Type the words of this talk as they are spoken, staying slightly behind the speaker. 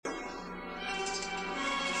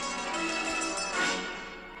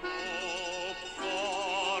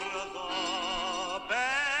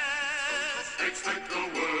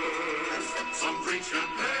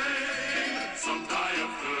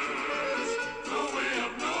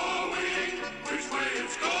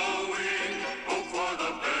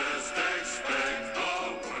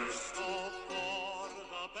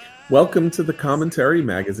Welcome to the Commentary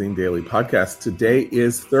Magazine Daily Podcast. Today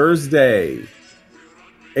is Thursday,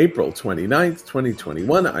 April 29th,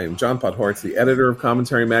 2021. I am John Podhoretz, the editor of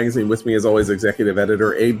Commentary Magazine. With me, as always, executive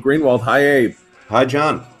editor Abe Greenwald. Hi, Abe. Hi,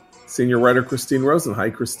 John. Senior writer Christine Rosen. Hi,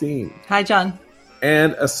 Christine. Hi, John.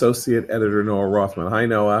 And associate editor Noah Rothman. Hi,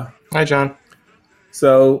 Noah. Hi, John.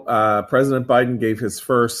 So, President Biden gave his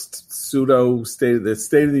first pseudo State of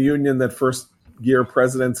the Union that first-year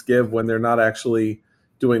presidents give when they're not actually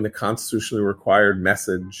doing the constitutionally required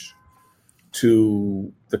message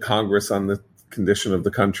to the Congress on the condition of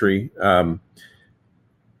the country. So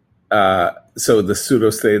the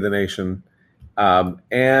pseudo State of the Nation.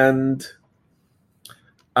 And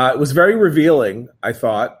it was very revealing, I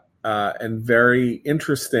thought, and very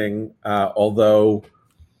interesting, although,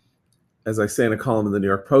 as I say in a column in the New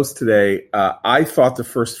York Post today, I thought the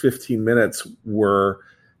first 15 minutes were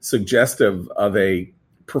suggestive of a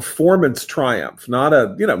performance triumph, not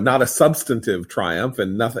a substantive triumph,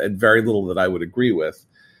 and very little that I would agree with,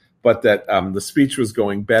 but that the speech was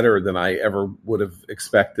going better than I ever would have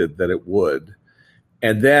expected that it would.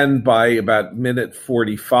 And then by about minute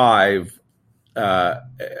 45,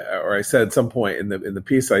 or I said at some point in the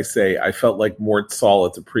piece, I say I felt like Mort Sahl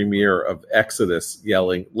at the premiere of Exodus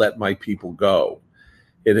yelling, "Let my people go."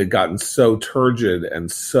 It had gotten so turgid and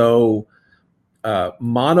so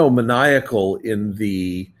monomaniacal in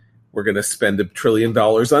the we're going to spend $1 trillion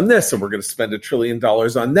on this, and we're going to spend $1 trillion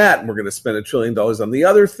on that, and we're going to spend $1 trillion on the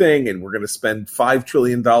other thing, and we're going to spend $5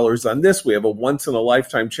 trillion on this. We have a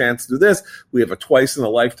once-in-a-lifetime chance to do this. We have a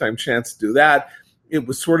twice-in-a-lifetime chance to do that. It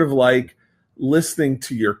was sort of like listening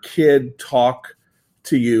to your kid talk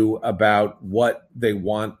to you about what they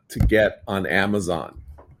want to get on Amazon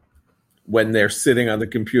when they're sitting on the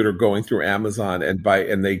computer going through Amazon and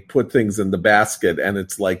they put things in the basket, and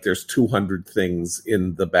it's like there's 200 things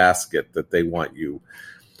in the basket that they want you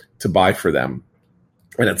to buy for them.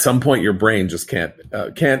 And at some point your brain just can't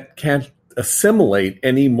assimilate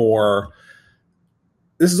any more.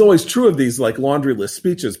 This is always true of these like laundry list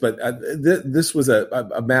speeches, but this was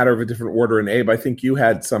a matter of a different order. And Abe, I think you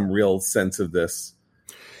had some real sense of this.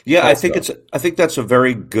 Yeah, also. I think that's a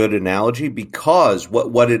very good analogy, because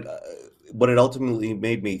what it ultimately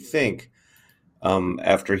made me think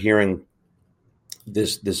after hearing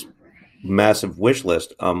this massive wish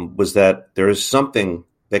list was that there is something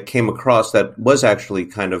that came across that was actually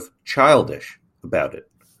kind of childish about it,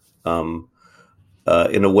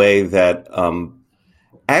 in a way that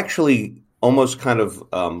actually almost kind of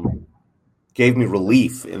gave me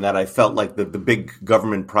relief, in that I felt like the big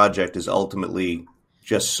government project is ultimately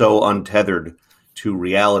just so untethered to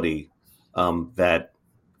reality that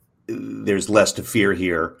there's less to fear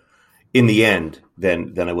here in the end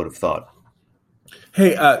than I would have thought.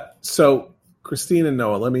 Hey, so Christine and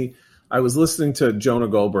Noah, I was listening to Jonah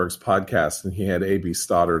Goldberg's podcast, and he had A.B.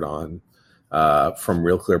 Stoddard on from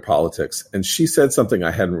Real Clear Politics, and she said something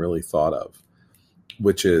I hadn't really thought of,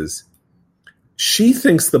 which is she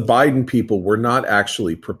thinks the Biden people were not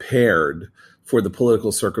actually prepared for the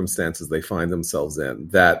political circumstances they find themselves in,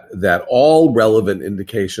 that all relevant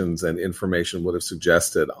indications and information would have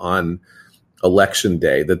suggested on election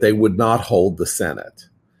day that they would not hold the Senate,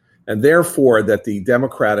 and therefore that the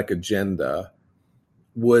Democratic agenda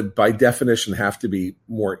would by definition have to be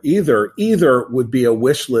more either would be a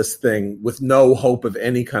wish list thing with no hope of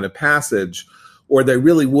any kind of passage, or they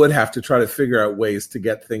really would have to try to figure out ways to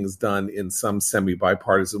get things done in some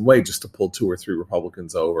semi-bipartisan way just to pull 2 or 3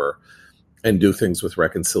 Republicans over and do things with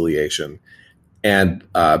reconciliation. And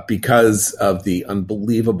because of the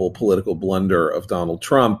unbelievable political blunder of Donald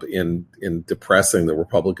Trump in depressing the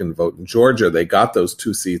Republican vote in Georgia, they got those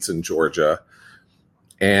 2 seats in Georgia.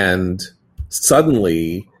 And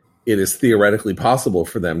suddenly it is theoretically possible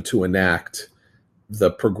for them to enact the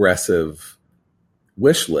progressive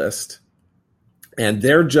wish list. And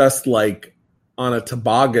they're just like on a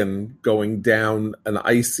toboggan going down an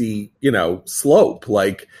icy, slope.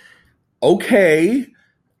 Like, okay,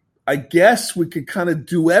 I guess we could kind of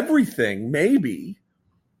do everything, maybe.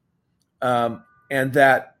 And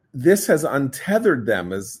that this has untethered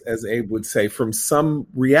them, as Abe would say, from some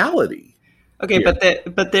reality. Okay, yeah.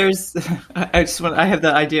 but there's, I have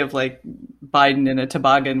the idea of like Biden in a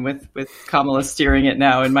toboggan with Kamala steering it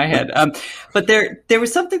now in my head. But there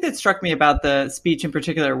was something that struck me about the speech in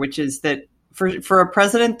particular, which is that for a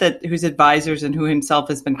president whose advisors and who himself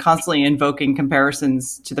has been constantly invoking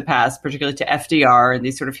comparisons to the past, particularly to FDR and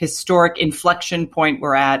these sort of historic inflection point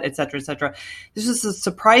we're at, et cetera, this was a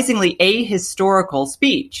surprisingly ahistorical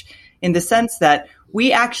speech in the sense that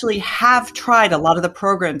we actually have tried a lot of the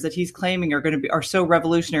programs that he's claiming are so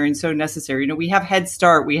revolutionary and so necessary. We have Head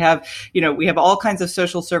Start, we have all kinds of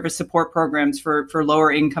social service support programs for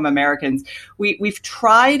lower income Americans. We've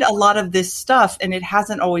tried a lot of this stuff and it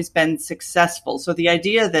hasn't always been successful. So the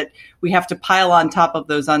idea that we have to pile on top of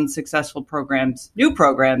those unsuccessful programs, new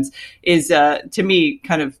programs, is to me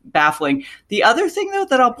kind of baffling. The other thing though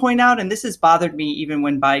that I'll point out, and this has bothered me even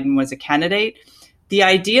when Biden was a candidate, the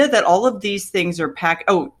idea that all of these things are packed.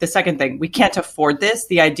 Oh, the second thing, we can't afford this.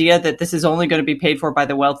 The idea that this is only going to be paid for by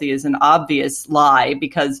the wealthy is an obvious lie,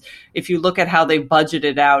 because if you look at how they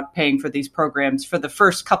budgeted out paying for these programs for the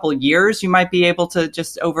first couple of years, you might be able to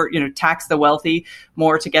just tax the wealthy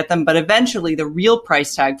more to get them. But eventually the real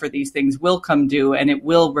price tag for these things will come due, and it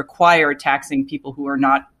will require taxing people who are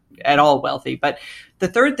not at all wealthy. But the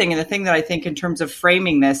third thing, and the thing that I think in terms of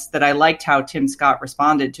framing this, that I liked how Tim Scott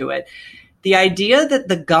responded to it, the idea that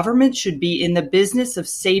the government should be in the business of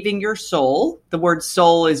saving your soul. The word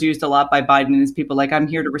soul is used a lot by Biden and his people, like, I'm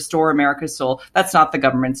here to restore America's soul. That's not the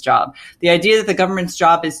government's job. The idea that the government's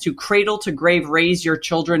job is to cradle to grave raise your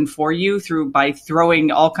children for you by throwing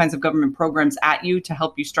all kinds of government programs at you to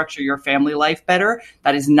help you structure your family life better,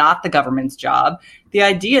 that is not the government's job. The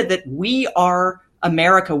idea that we are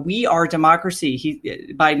America, we are democracy,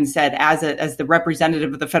 Biden said, as the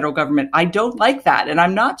representative of the federal government. I don't like that. And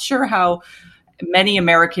I'm not sure how many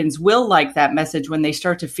Americans will like that message when they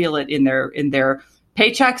start to feel it in their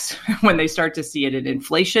paychecks, when they start to see it in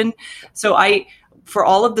inflation. So for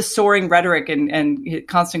all of the soaring rhetoric and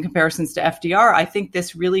constant comparisons to FDR, I think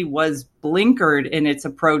this really was blinkered in its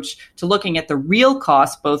approach to looking at the real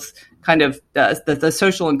cost, both kind of the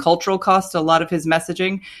social and cultural cost, a lot of his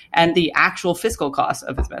messaging, and the actual fiscal cost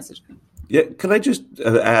of his messaging. Yeah, can I just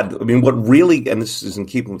add, I mean, what really, and this is in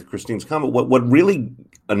keeping with Christine's comment, what really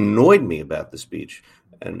annoyed me about the speech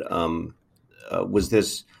and was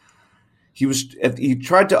this. He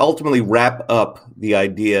tried to ultimately wrap up the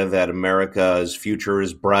idea that America's future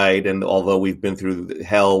is bright, and although we've been through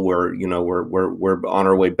hell, we're on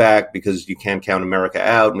our way back because you can't count America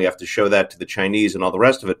out, and we have to show that to the Chinese and all the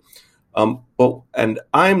rest of it. And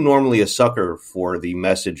I'm normally a sucker for the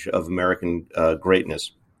message of American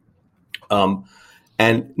greatness,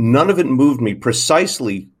 and none of it moved me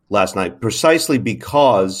precisely last night, precisely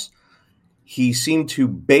because he seemed to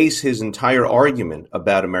base his entire argument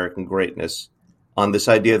about American greatness on this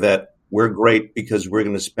idea that we're great because we're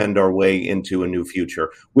going to spend our way into a new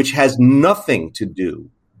future, which has nothing to do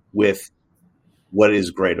with what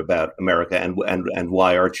is great about America and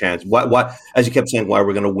why our chance, why, as you kept saying, why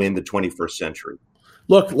we're going to win the 21st century.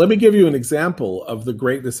 Look, let me give you an example of the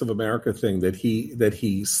greatness of America thing that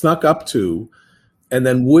he snuck up to and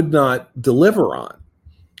then would not deliver on,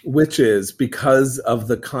 which is because of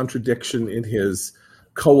the contradiction in his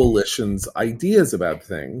coalition's ideas about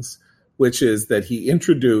things, which is that he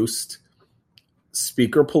introduced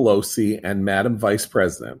Speaker Pelosi and Madam Vice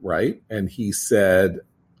President, right? And he said,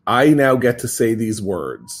 I now get to say these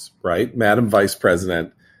words, right? Madam Vice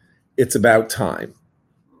President, it's about time.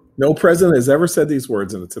 No president has ever said these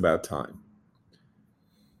words, and it's about time.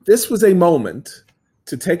 This was a moment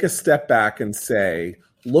to take a step back and say,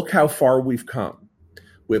 look how far we've come.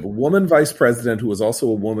 We have a woman vice president who is also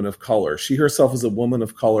a woman of color. She herself is a woman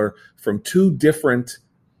of color from two different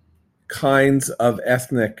kinds of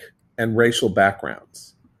ethnic and racial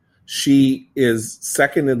backgrounds. She is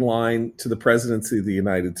second in line to the presidency of the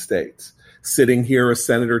United States. Sitting here is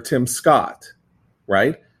Senator Tim Scott,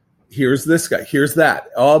 right? Here's this guy, here's that,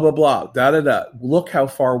 blah, blah, blah, da-da-da. Look how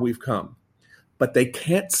far we've come. But they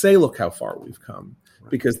can't say, look how far we've come,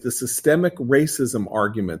 because the systemic racism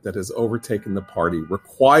argument that has overtaken the party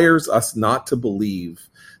requires us not to believe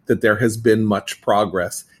that there has been much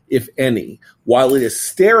progress, if any, while it is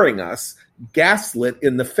staring us gaslit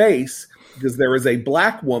in the face because there is a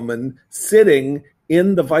black woman sitting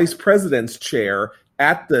in the vice president's chair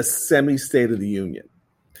at the semi-State of the Union.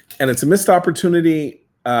 And it's a missed opportunity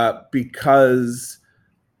because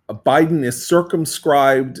Biden is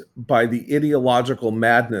circumscribed by the ideological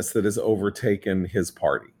madness that has overtaken his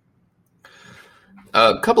party.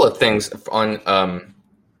 A couple of things on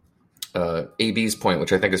AB's point,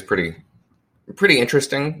 which I think is pretty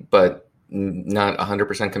interesting, but not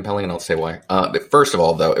 100% compelling, and I'll say why. First of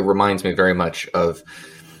all, though, it reminds me very much of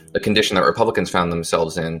the condition that Republicans found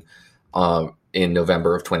themselves in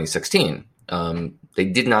November of 2016. They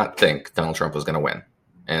did not think Donald Trump was going to win,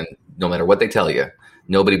 and no matter what they tell you,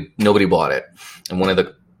 nobody bought it. And one of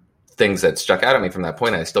the things that stuck out at me from that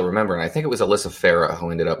point, I still remember, and I think it was Alyssa Farah who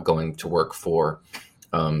ended up going to work for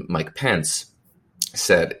Mike Pence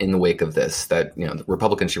said in the wake of this that, the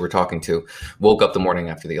Republicans you were talking to woke up the morning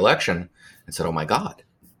after the election and said, oh my God,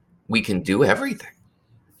 we can do everything.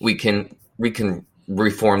 We can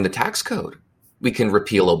reform the tax code. We can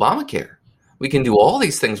repeal Obamacare. We can do all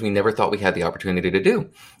these things we never thought we had the opportunity to do.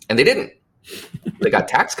 And they didn't. They got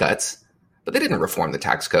tax cuts, but they didn't reform the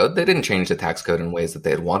tax code. They didn't change the tax code in ways that they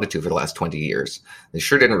had wanted to for the last 20 years. They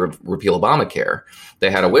sure didn't repeal Obamacare. They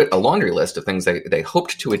had a laundry list of things they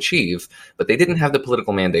hoped to achieve, but they didn't have the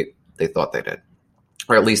political mandate they thought they did,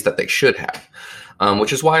 or at least that they should have,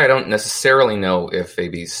 which is why I don't necessarily know if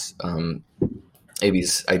AB's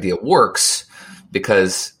idea works,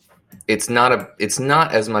 because it's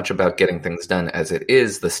not as much about getting things done as it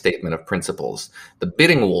is the statement of principles. The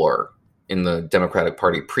bidding war in the Democratic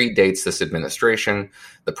Party predates this administration.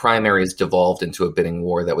 The primaries devolved into a bidding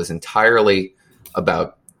war that was entirely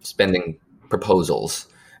about spending proposals,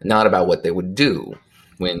 not about what they would do.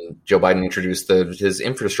 When Joe Biden introduced his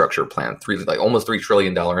infrastructure plan, almost $3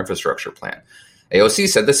 trillion infrastructure plan, AOC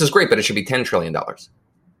said, this is great, but it should be $10 trillion.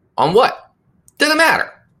 On what? Didn't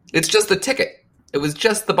matter. It's just the ticket. It was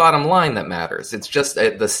just the bottom line that matters. It's just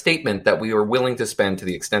the statement that we are willing to spend to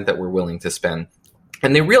the extent that we're willing to spend.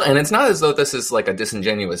 And it's not as though this is like a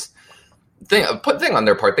disingenuous thing on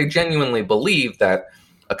their part. They genuinely believe that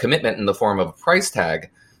a commitment in the form of a price tag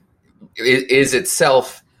is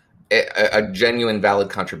itself a genuine, valid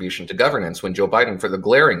contribution to governance. When Joe Biden, for the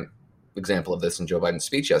glaring example of this in Joe Biden's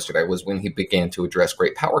speech yesterday, was when he began to address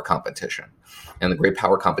great power competition, and the great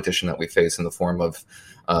power competition that we face in the form of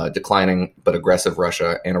declining but aggressive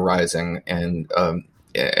Russia and a rising and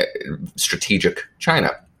strategic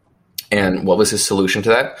China. And what was his solution to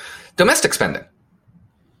that? Domestic spending.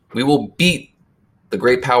 We will beat the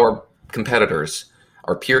great power competitors,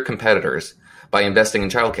 our peer competitors, by investing in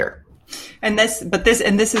childcare. And this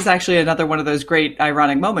is actually another one of those great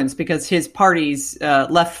ironic moments, because his party's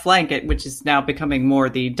left flank, which is now becoming more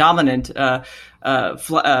the dominant part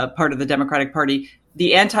of the Democratic Party,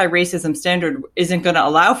 the anti-racism standard isn't going to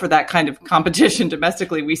allow for that kind of competition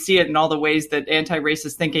domestically. We see it in all the ways that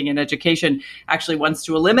anti-racist thinking in education actually wants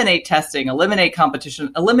to eliminate testing, eliminate competition,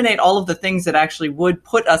 eliminate all of the things that actually would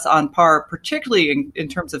put us on par, particularly in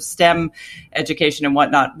terms of STEM education and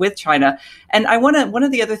whatnot, with China. And one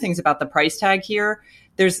of the other things about the price tag here,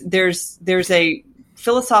 there's a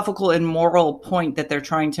philosophical and moral point that they're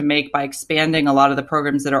trying to make by expanding a lot of the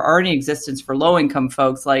programs that are already in existence for low-income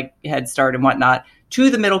folks like Head Start and whatnot to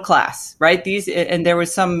the middle class, right? And there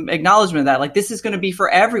was some acknowledgement of that, like, this is going to be for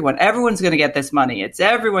everyone. Everyone's going to get this money.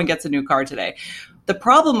 Everyone gets a new car today. The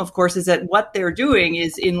problem, of course, is that what they're doing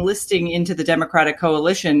is enlisting into the Democratic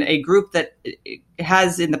coalition a group that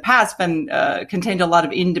has in the past been contained a lot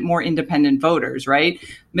of more independent voters, right?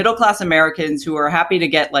 Middle class Americans who are happy to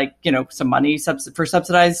get some money for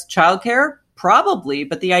subsidized childcare, probably.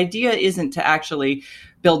 But the idea isn't to actually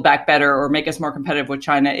build back better or make us more competitive with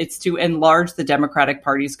China. It's to enlarge the Democratic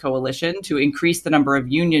Party's coalition, to increase the number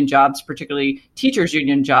of union jobs, particularly teachers'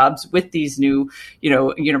 union jobs, with these new,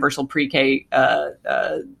 universal pre-K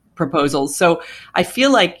proposals. So I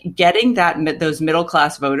feel like getting those middle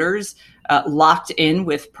class voters locked in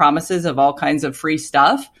with promises of all kinds of free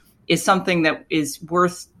stuff is something that is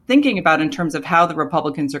worth thinking about in terms of how the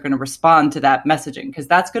Republicans are going to respond to that messaging, because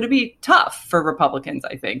that's going to be tough for Republicans,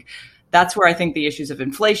 I think. That's where I think the issues of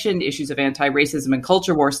inflation, issues of anti-racism and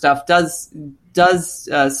culture war stuff does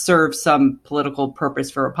serve some political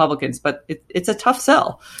purpose for Republicans, but it's a tough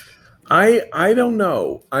sell. I don't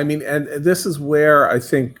know. I mean, and this is where I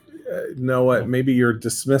think, Noah, maybe your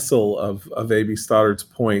dismissal of A.B. Stoddard's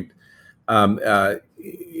point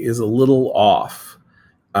is a little off.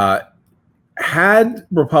 Had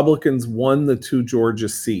Republicans won the 2 Georgia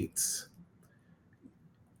seats,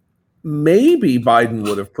 maybe Biden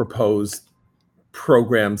would have proposed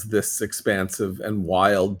programs this expansive and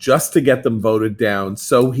wild just to get them voted down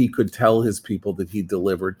so he could tell his people that he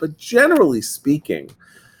delivered. But generally speaking,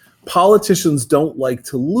 politicians don't like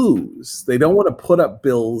to lose. They don't want to put up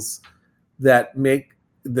bills that make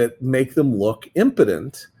them look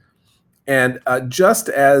impotent. And just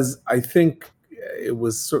as I think it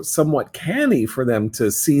was somewhat canny for them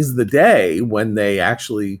to seize the day when they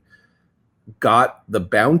actually got the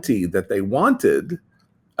bounty that they wanted,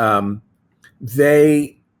 they're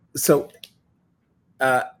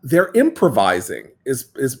improvising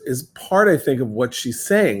is part, I think, of what she's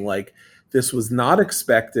saying. Like, this was not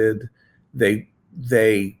expected. They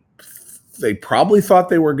probably thought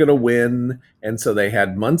they were going to win, and so they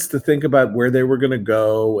had months to think about where they were going to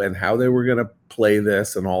go and how they were going to play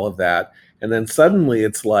this and all of that. And then suddenly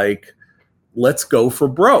it's like, let's go for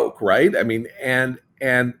broke, right? I mean, and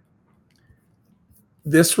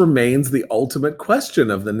this remains the ultimate question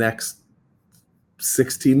of the next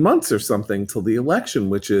 16 months or something till the election,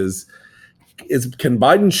 which is can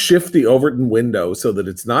Biden shift the Overton window so that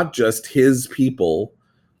it's not just his people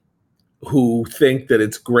who think that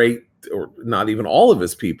it's great, or not even all of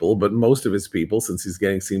his people, but most of his people, since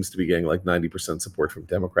seems to be getting like 90% support from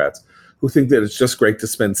Democrats, who think that it's just great to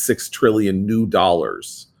spend $6 trillion new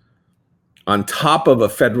dollars on top of a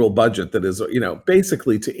federal budget that is,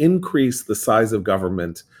 basically to increase the size of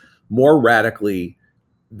government more radically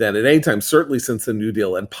than at any time, certainly since the New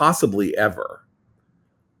Deal and possibly ever.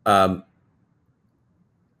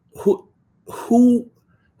 Who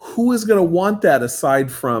is going to want that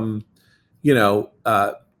aside from,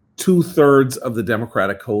 2/3 of the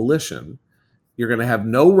Democratic coalition? You're going to have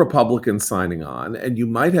no Republicans signing on, and you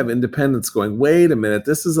might have independents going, wait a minute,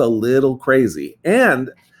 this is a little crazy. And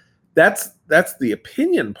that's the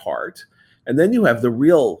opinion part. And then you have the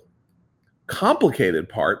real complicated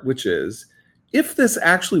part, which is, if this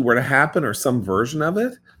actually were to happen, or some version of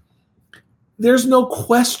it, there's no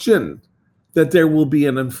question that there will be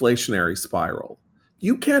an inflationary spiral.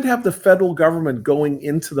 You can't have the federal government going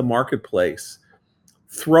into the marketplace,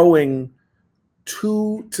 throwing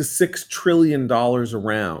 $2 to $6 trillion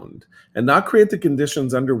around, and not create the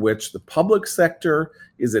conditions under which the public sector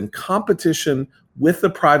is in competition with the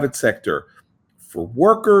private sector for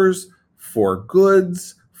workers, for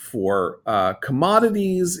goods, for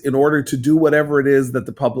commodities, in order to do whatever it is that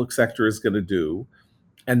the public sector is going to do.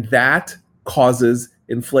 And that causes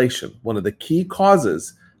inflation. One of the key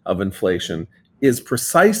causes of inflation is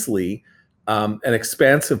precisely an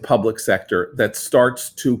expansive public sector that starts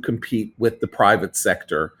to compete with the private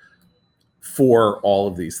sector for all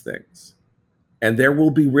of these things. And there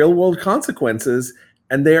will be real world consequences,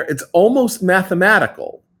 and it's almost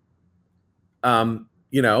mathematical. And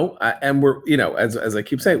we're, as I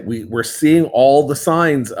keep saying, we're seeing all the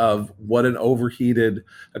signs of what an overheated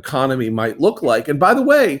economy might look like. And by the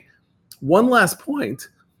way, one last point,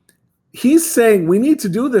 he's saying we need to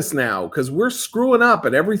do this now because we're screwing up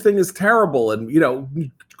and everything is terrible and,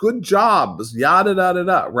 good jobs, yada, yada,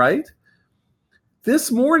 yada, right?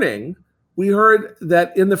 This morning, we heard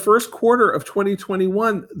that in the first quarter of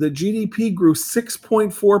 2021, the GDP grew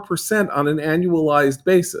 6.4% on an annualized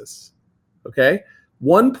basis, okay?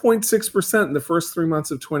 1.6% in the first 3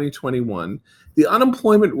 months of 2021. The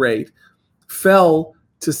unemployment rate fell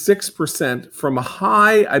to 6% from a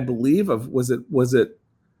high, I believe, of was it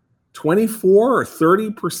 24 or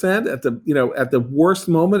 30% at the worst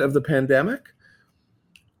moment of the pandemic.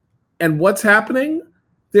 And what's happening?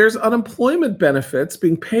 There's unemployment benefits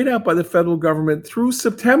being paid out by the federal government through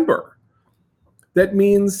September. That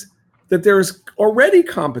means that there's already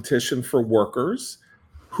competition for workers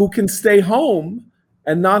who can stay home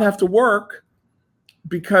and not have to work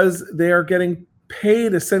because they are getting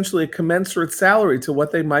paid essentially a commensurate salary to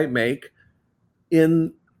what they might make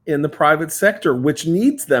in the private sector, which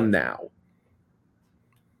needs them now.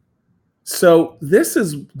 So this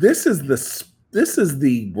is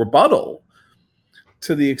the rebuttal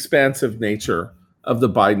to the expansive nature of the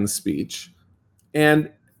Biden speech.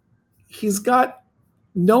 And he's got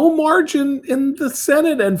no margin in the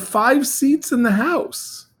Senate and 5 seats in the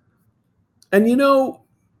House. And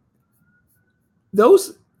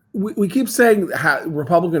we keep saying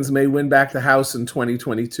Republicans may win back the House in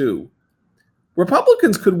 2022.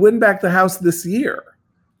 Republicans could win back the House this year.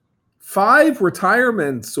 5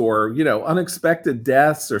 retirements or, unexpected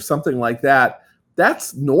deaths or something like that,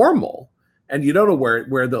 that's normal. And you don't know where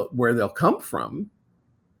they'll come from.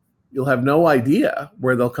 You'll have no idea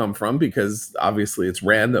where they'll come from because obviously it's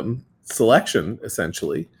random selection,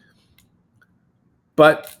 essentially.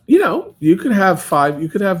 But, you could have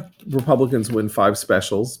Republicans win 5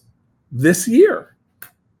 specials this year.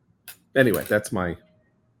 Anyway,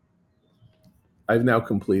 I've now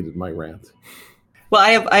completed my rant. Well,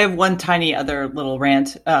 I have one tiny other little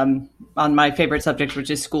rant on my favorite subject, which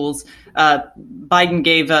is schools. Biden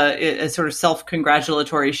gave a sort of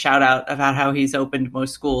self-congratulatory shout out about how he's opened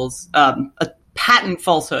most schools. A patent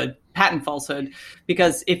falsehood,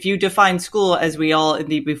 because if you define school as we all in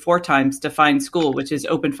the before times define school, which is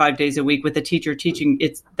open 5 days a week with a teacher teaching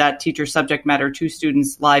that teacher's subject matter to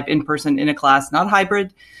students live in person in a class, not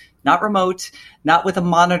hybrid, not remote, not with a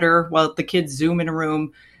monitor while the kids Zoom in a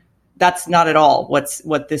room. That's not at all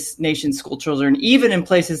what this nation's school children, even in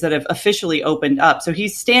places that have officially opened up. So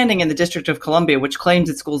he's standing in the District of Columbia, which claims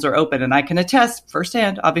its schools are open. And I can attest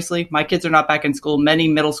firsthand, obviously, my kids are not back in school. Many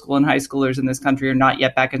middle school and high schoolers in this country are not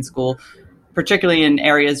yet back in school, particularly in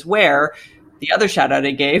areas where the other shout out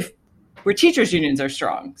I gave, where teachers' unions are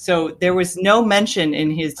strong. So there was no mention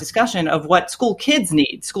in his discussion of what school kids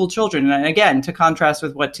need, school children. And again, to contrast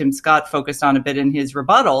with what Tim Scott focused on a bit in his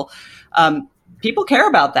rebuttal, people care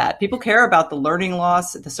about that. People care about the learning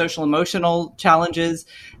loss, the social emotional challenges,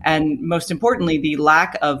 and most importantly, the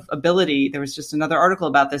lack of ability. There was just another article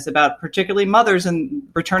about this, about particularly mothers and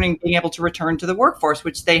being able to return to the workforce,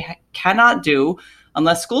 which they cannot do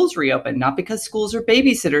unless schools reopen, not because schools are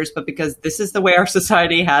babysitters, but because this is the way our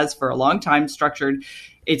society has for a long time structured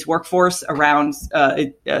its workforce around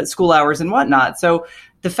school hours and whatnot. So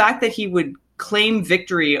the fact that he would claim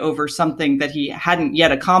victory over something that he hadn't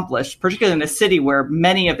yet accomplished, particularly in a city where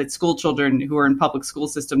many of its school children who are in public school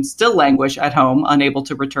systems still languish at home, unable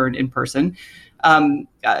to return in person,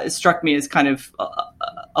 struck me as kind of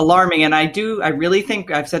alarming. And I really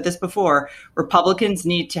think, I've said this before, Republicans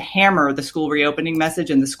need to hammer the school reopening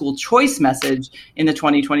message and the school choice message in the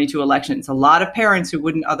 2022 elections. A lot of parents who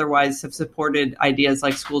wouldn't otherwise have supported ideas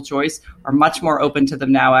like school choice are much more open to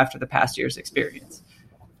them now after the past year's experience.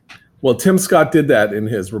 Well, Tim Scott did that in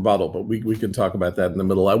his rebuttal, but we can talk about that in the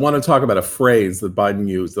middle. I want to talk about a phrase that Biden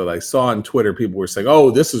used that I saw on Twitter. People were saying, oh,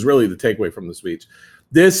 this is really the takeaway from the speech.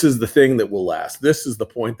 This is the thing that will last. This is the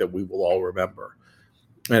point that we will all remember.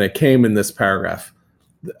 And it came in this paragraph.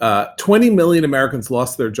 20 million Americans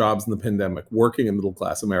lost their jobs in the pandemic, working and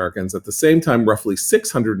middle-class Americans. At the same time, roughly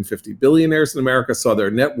 650 billionaires in America saw their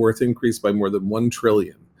net worth increase by more than $1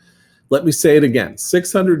 trillion. Let me say it again.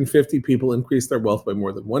 650 people increased their wealth by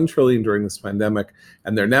more than $1 trillion during this pandemic,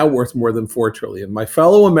 and they're now worth more than $4 trillion. My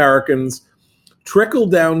fellow Americans,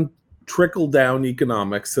 trickle-down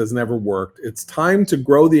economics has never worked. It's time to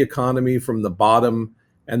grow the economy from the bottom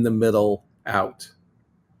and the middle out.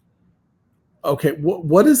 Okay,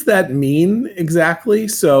 what does that mean exactly?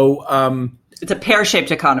 So it's a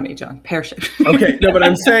pear-shaped economy, John. Pear-shaped. Okay, no, but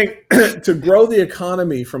I'm saying to grow the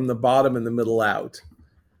economy from the bottom and the middle out.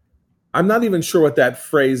 I'm not even sure what that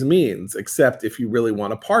phrase means, except if you really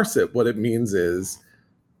want to parse it, what it means is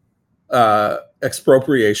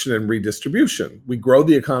expropriation and redistribution. We grow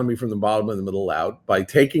the economy from the bottom and the middle out by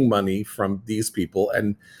taking money from these people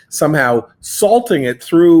and somehow salting it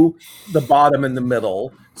through the bottom and the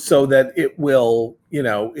middle so that it will,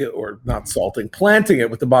 or not salting, planting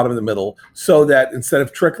it with the bottom and the middle so that instead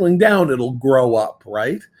of trickling down, it'll grow up,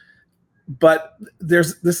 right? But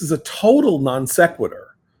this is a total non sequitur.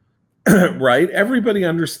 Right? Everybody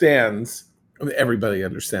understands,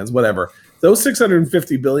 whatever. Those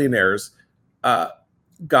 650 billionaires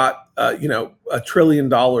got, $1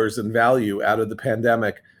 trillion in value out of the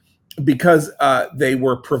pandemic because they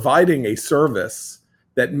were providing a service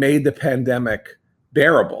that made the pandemic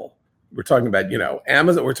bearable. We're talking about,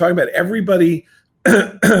 Amazon. We're talking about everybody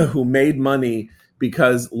who made money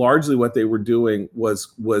because largely what they were doing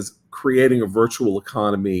was creating a virtual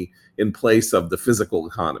economy in place of the physical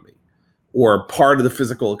economy, or part of the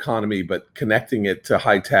physical economy, but connecting it to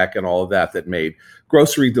high tech and all of that made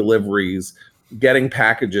grocery deliveries, getting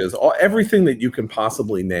packages, everything that you can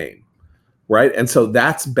possibly name, right? And so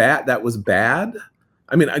that's bad. That was bad.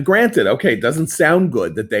 I mean, granted, okay, it doesn't sound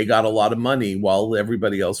good that they got a lot of money while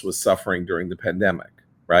everybody else was suffering during the pandemic,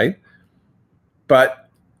 right? But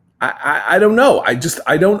I don't know. I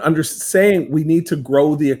don't understand saying we need to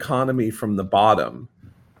grow the economy from the bottom.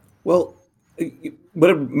 Well,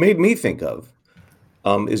 what it made me think of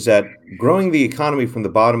is that growing the economy from the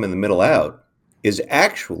bottom and the middle out is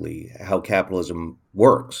actually how capitalism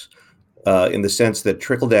works, in the sense that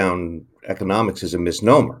trickle-down economics is a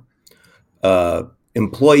misnomer.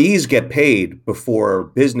 Employees get paid before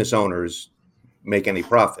business owners make any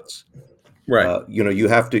profits. Right. You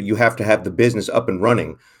have to have the business up and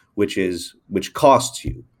running, which costs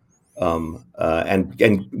you. And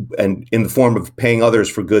in the form of paying others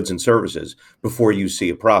for goods and services before you see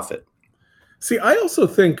a profit. See, I also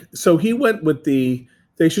think, so he went with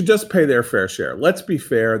they should just pay their fair share. Let's be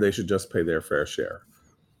fair, they should just pay their fair share,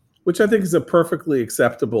 which I think is a perfectly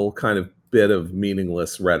acceptable kind of bit of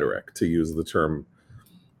meaningless rhetoric, to use the term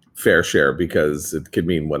fair share, because it could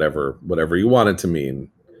mean whatever you want it to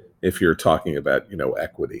mean if you're talking about,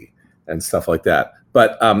 equity and stuff like that.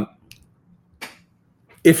 But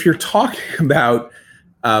if you're talking about,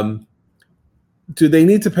 do they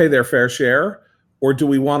need to pay their fair share, or do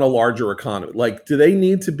we want a larger economy? Like, do they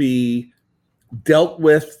need to be dealt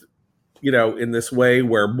with, in this way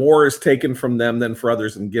where more is taken from them than for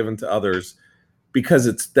others and given to others because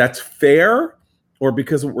that's fair, or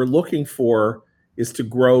because what we're looking for is to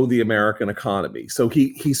grow the American economy? So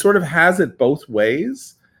he sort of has it both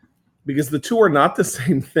ways, because the two are not the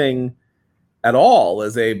same thing at all,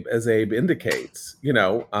 as Abe indicates.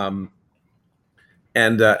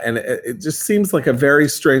 and it just seems like a very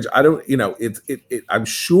strange. I don't, I'm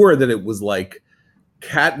sure that it was like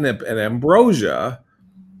catnip and ambrosia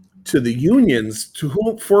to the unions,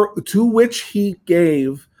 to which he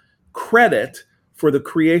gave credit for the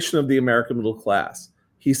creation of the American middle class.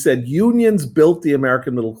 He said unions built the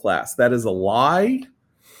American middle class. That is a lie.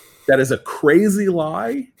 That is a crazy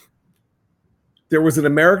lie. There was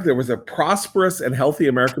a prosperous and healthy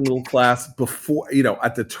American middle class before,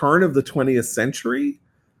 at the turn of the 20th century.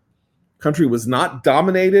 Country was not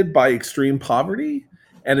dominated by extreme poverty.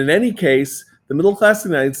 And in any case, the middle class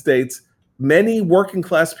in the United States, many working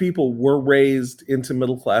class people were raised into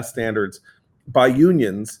middle class standards by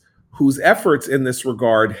unions whose efforts in this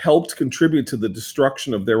regard helped contribute to the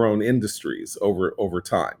destruction of their own industries over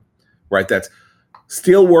time, right? That's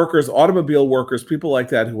steel workers, automobile workers, people like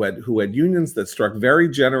that who had unions that struck very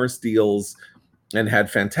generous deals and had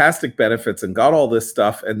fantastic benefits and got all this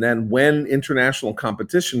stuff. And then when international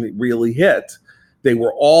competition really hit, they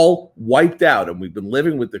were all wiped out. And we've been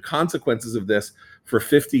living with the consequences of this for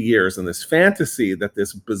 50 years. And this fantasy that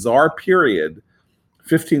this bizarre period,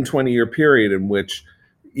 15, 20-year period in which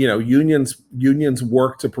unions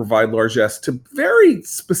work to provide largesse to very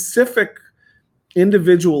specific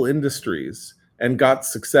individual industries and got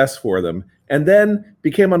success for them, and then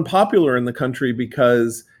became unpopular in the country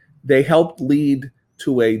because they helped lead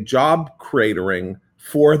to a job cratering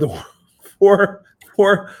for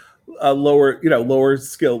lower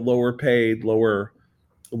skilled, lower paid, lower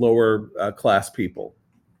class people.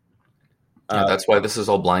 Yeah, that's why this is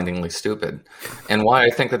all blindingly stupid, and why I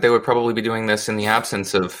think that they would probably be doing this in the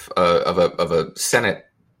absence of a Senate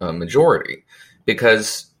majority,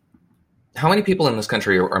 because how many people in this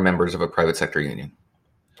country are members of a private sector union?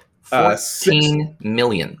 14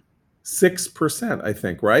 million. 6%, I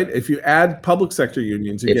think, right? If you add public sector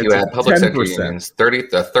unions, if you add public 10%. sector unions,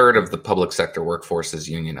 a third of the public sector workforce is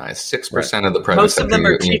unionized. 6% of the private sector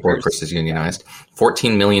workforce is unionized.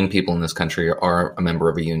 14 million people in this country are a member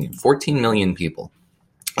of a union. 14 million people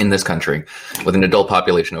in this country, with an adult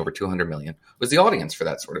population over 200 million, was the audience for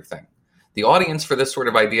that sort of thing. The audience for this sort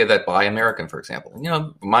of idea that Buy American, for example,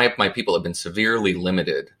 my people have been severely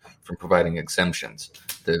limited from providing exemptions.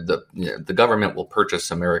 The government will purchase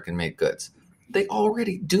American-made goods. They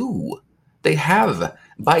already do. They have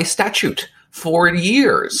by statute for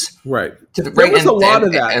years. Right. There was a lot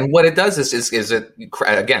of that. And what it does is it,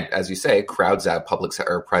 again, as you say, crowds out public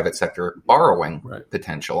or private sector borrowing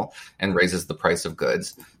potential and raises the price of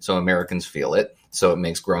goods. So Americans feel it. So it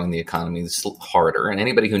makes growing the economy harder. And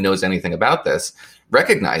anybody who knows anything about this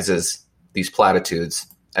recognizes these platitudes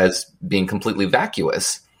as being completely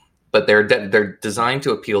vacuous, but they're designed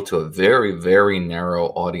to appeal to a very, very narrow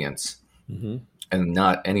audience. Mm-hmm. And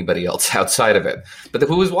not anybody else outside of it. But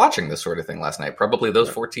who was watching this sort of thing last night? Probably those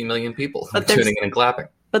 14 million people tuning in and clapping.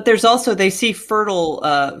 But there's also, they see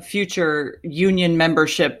fertile future union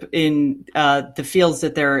membership in the fields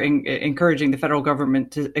that they're encouraging the federal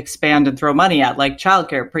government to expand and throw money at, like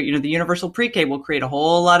childcare. The universal pre-K will create a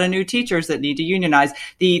whole lot of new teachers that need to unionize.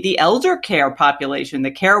 The elder care population,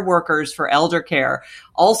 the care workers for elder care,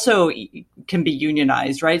 also can be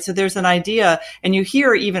unionized, right? So there's an idea, and you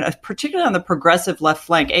hear even, particularly on the progressive left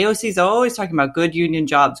flank, AOC is always talking about good union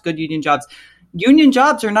jobs, good union jobs. Union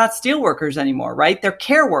jobs are not steelworkers anymore, right? They're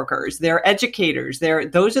care workers, they're educators.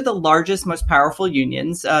 Those are the largest, most powerful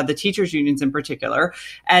unions, the teachers' unions in particular.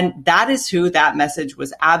 And that is who that message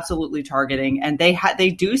was absolutely targeting. And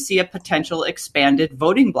they do see a potential expanded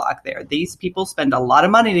voting bloc there. These people spend a lot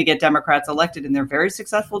of money to get Democrats elected, and they're very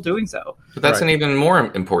successful doing so. But that's an even more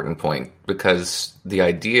important point, because the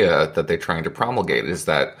idea that they're trying to promulgate is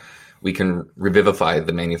that we can revivify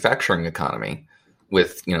the manufacturing economy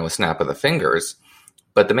with a snap of the fingers,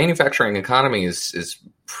 but the manufacturing economy is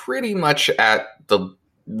pretty much at the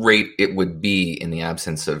rate it would be in the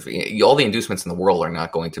absence of all the inducements in the world are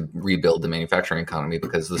not going to rebuild the manufacturing economy,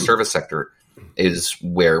 because the service sector is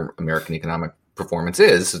where American economic performance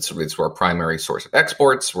is. It's our primary source of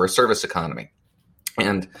exports. We're a service economy,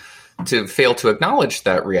 and to fail to acknowledge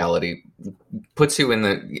that reality puts you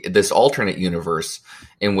in this alternate universe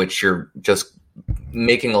in which you're just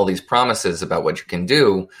making all these promises about what you can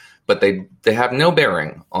do, but they have no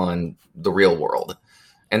bearing on the real world.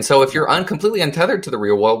 And so if you're completely untethered to the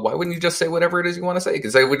real world, why wouldn't you just say whatever it is you want to say?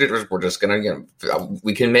 Because we're just going to,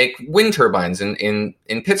 we can make wind turbines in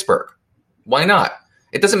Pittsburgh. Why not?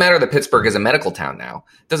 It doesn't matter that Pittsburgh is a medical town now.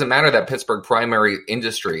 It doesn't matter that Pittsburgh primary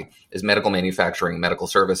industry is medical manufacturing, medical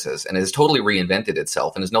services, and has totally reinvented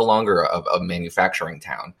itself and is no longer a manufacturing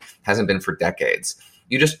town. Hasn't been for decades.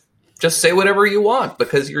 You just say whatever you want,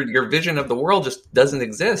 because your vision of the world just doesn't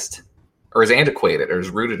exist, or is antiquated, or is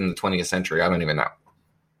rooted in the 20th century. I don't even know.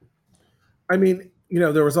 I mean,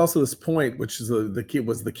 there was also this point, which is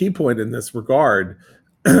the key point in this regard,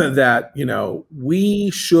 that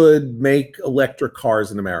we should make electric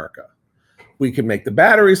cars in America. We can make the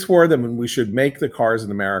batteries for them, and we should make the cars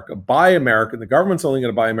in America, buy American. The government's only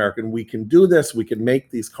going to buy American. We can do this. We can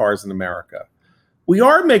make these cars in America. We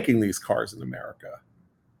are making these cars in America.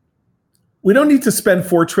 We don't need to spend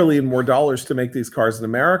 $4 trillion more to make these cars in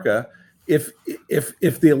America. If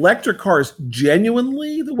the electric car is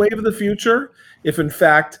genuinely the wave of the future, if in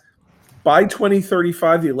fact by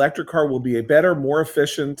 2035 the electric car will be a better, more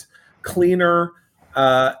efficient, cleaner,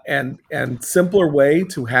 and simpler way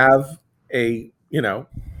to have a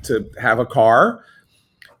car,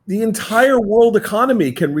 the entire world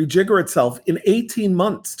economy can rejigger itself in 18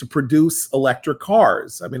 months to produce electric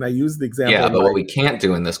cars. I mean, I use the example. Yeah, but what we can't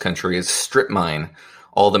do in this country is strip mine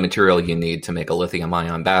all the material you need to make a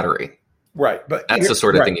lithium-ion battery. Right, but that's the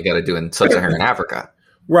sort of thing you got to do in sub-Saharan Africa.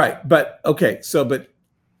 Right, but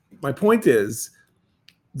my point is,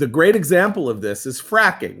 the great example of this is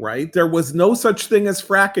fracking. Right, there was no such thing as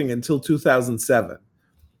fracking until 2007.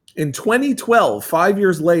 In 2012, 5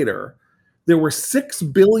 years later, there were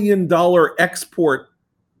 $6 billion export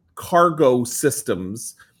cargo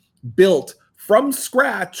systems built from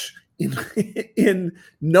scratch in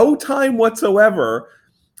no time whatsoever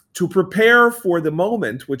to prepare for the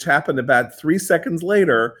moment, which happened about 3 seconds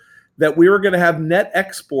later, that we were going to have net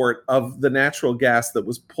export of the natural gas that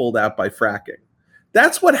was pulled out by fracking.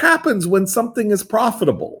 That's what happens when something is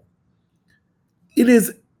profitable.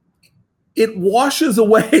 It washes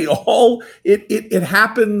away all, it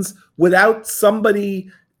happens without somebody,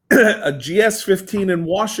 a GS-15 in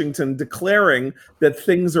Washington, declaring that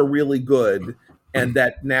things are really good and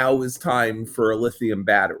that now is time for a lithium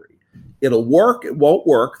battery. It'll work, it won't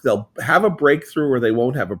work, they'll have a breakthrough or they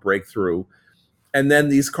won't have a breakthrough. And then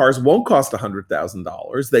these cars won't cost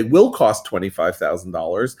 $100,000. They will cost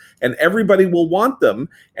 $25,000, and everybody will want them.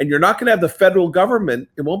 And you're not going to have the federal government.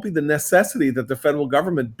 It won't be the necessity that the federal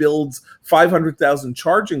government builds 500,000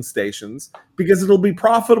 charging stations, because it'll be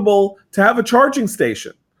profitable to have a charging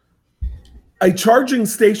station. A charging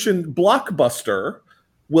station blockbuster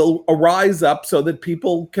will arise up so that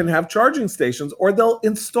people can have charging stations, or they'll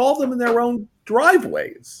install them in their own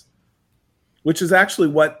driveways, which is actually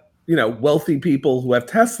what wealthy people who have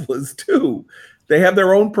Teslas do. They have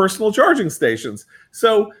their own personal charging stations.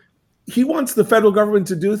 So he wants the federal government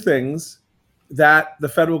to do things that the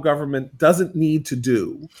federal government doesn't need to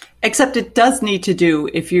do. Except it does need to do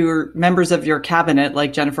if your members of your cabinet,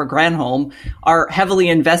 like Jennifer Granholm, are heavily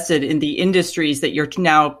invested in the industries that you're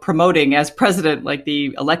now promoting as president, like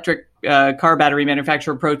the electric car battery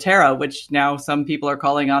manufacturer Proterra, which now some people are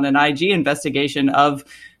calling on an IG investigation of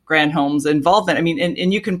Granholm's involvement. I mean,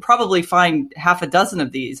 and you can probably find half a dozen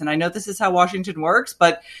of these. And I know this is how Washington works,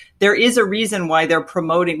 but there is a reason why they're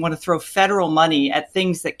want to throw federal money at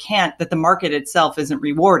things that the market itself isn't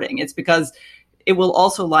rewarding. It's because it will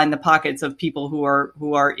also line the pockets of people who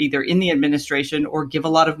are either in the administration or give a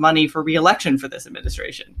lot of money for re-election for this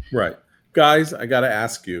administration. Right. Guys, I got to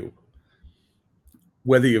ask you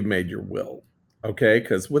whether you've made your will. Okay,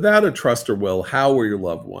 because without a trust or will, how will your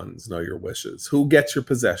loved ones know your wishes? Who gets your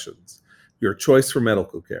possessions? Your choice for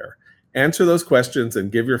medical care? Answer those questions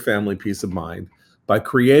and give your family peace of mind by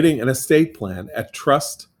creating an estate plan at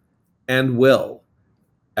Trust and Will.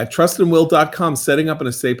 At trustandwill.com, setting up an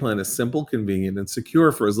estate plan is simple, convenient, and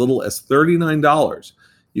secure for as little as $39.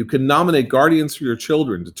 You can nominate guardians for your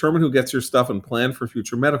children, determine who gets your stuff, and plan for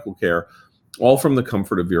future medical care, all from the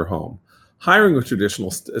comfort of your home. Hiring a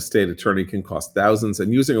traditional estate attorney can cost thousands,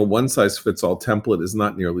 and using a one-size-fits-all template is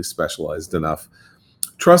not nearly specialized enough.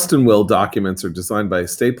 Trust and Will documents are designed by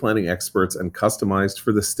estate planning experts and customized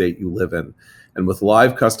for the state you live in. And with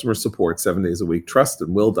live customer support 7 days a week,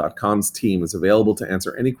 trustandwill.com's team is available to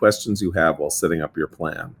answer any questions you have while setting up your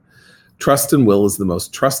plan. Trust and Will is the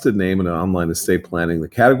most trusted name in online estate planning, the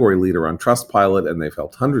category leader on Trustpilot, and they've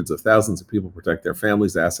helped hundreds of thousands of people protect their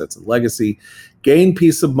families' assets and legacy. Gain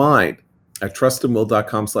peace of mind at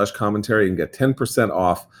trustandwill.com/commentary and get 10%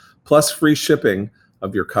 off plus free shipping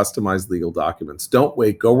of your customized legal documents. Don't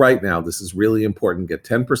wait. Go right now. This is really important. Get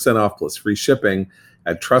 10% off plus free shipping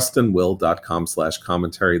at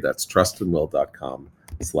trustandwill.com/commentary. That's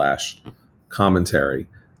trustandwill.com/commentary.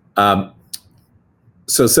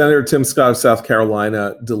 So Senator Tim Scott of South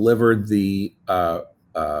Carolina delivered the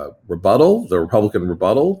rebuttal, the Republican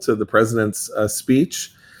rebuttal to the president's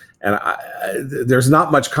speech. And there's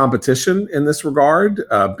not much competition in this regard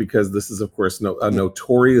because this is, of course, a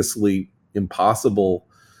notoriously impossible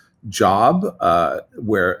job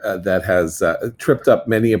where that has tripped up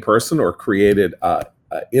many a person or created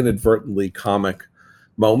inadvertently comic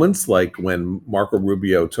moments, like when Marco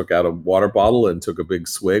Rubio took out a water bottle and took a big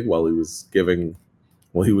swig while he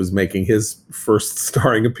was making his first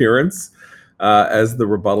starring appearance as the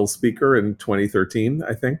rebuttal speaker in 2013,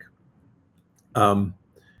 I think.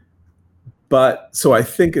 But so I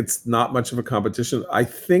think it's not much of a competition. I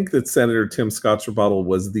think that Senator Tim Scott's rebuttal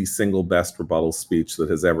was the single best rebuttal speech that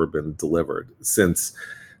has ever been delivered since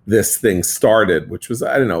this thing started, which was,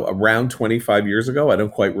 I don't know, around 25 years ago. I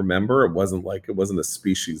don't quite remember. It wasn't a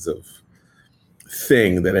species of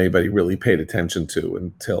thing that anybody really paid attention to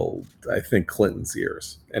until I think Clinton's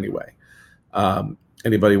years. Anyway,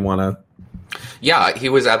 anybody want to? Yeah, he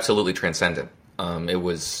was absolutely transcendent. It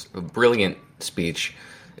was a brilliant speech,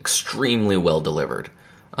 extremely well delivered.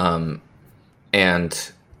 And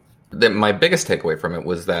my biggest takeaway from it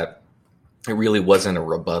was that it really wasn't a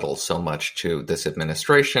rebuttal so much to this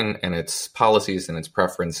administration and its policies and its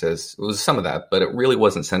preferences. It was some of that, but it really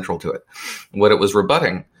wasn't central to it. What it was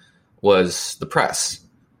rebutting was the press,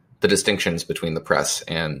 the distinctions between the press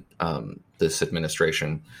and this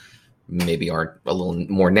administration maybe aren't a little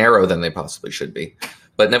more narrow than they possibly should be.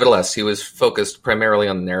 But nevertheless, he was focused primarily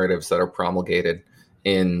on the narratives that are promulgated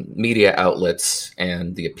in media outlets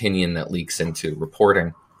and the opinion that leaks into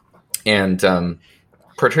reporting. And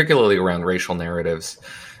particularly around racial narratives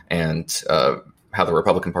and how the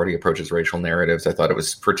Republican Party approaches racial narratives. I thought it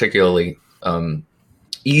was particularly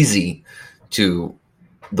easy to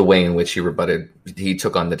the way in which he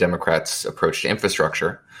took on the Democrats' approach to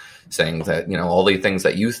infrastructure, saying that, all the things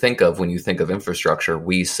that you think of when you think of infrastructure,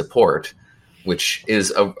 we support, which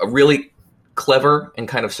is a really clever and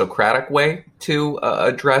kind of Socratic way to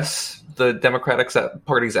address the Democratic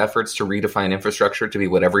Party's efforts to redefine infrastructure to be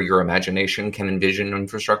whatever your imagination can envision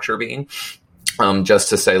infrastructure being. Just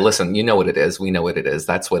to say, listen, you know what it is. We know what it is.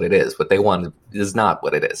 That's what it is. What they want is not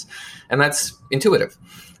what it is. And that's intuitive.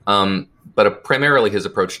 But primarily his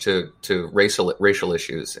approach to racial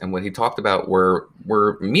issues and what he talked about were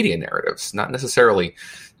media narratives, not necessarily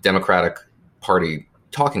Democratic Party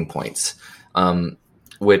talking points,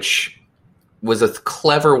 which was a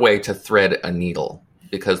clever way to thread a needle,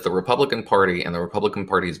 because the Republican Party and the Republican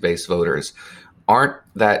Party's base voters aren't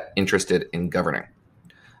that interested in governing.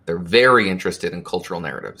 They're very interested in cultural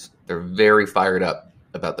narratives. They're very fired up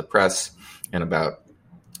about the press and about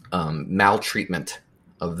maltreatment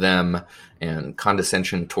of them and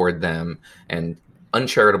condescension toward them and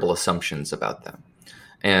uncharitable assumptions about them.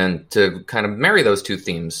 And to kind of marry those two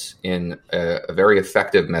themes in a very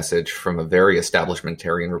effective message from a very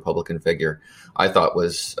establishmentarian Republican figure, I thought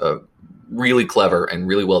was really clever and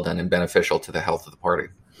really well done and beneficial to the health of the party.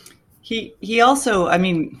 He also, I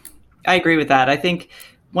agree with that. I think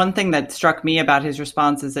one thing that struck me about his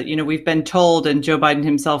response is that, we've been told, and Joe Biden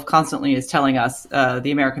himself constantly is telling us,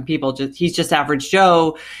 the American people, he's just average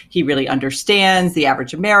Joe. He really understands the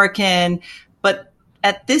average American. But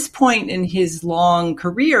at this point in his long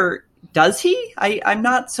career, does he? I'm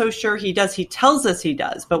not so sure he does. He tells us he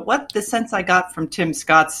does. But what the sense I got from Tim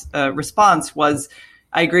Scott's response was,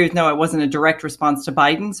 I agree with Noah, it wasn't a direct response to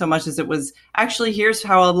Biden so much as it was actually, here's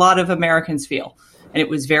how a lot of Americans feel. And it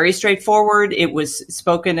was very straightforward. It was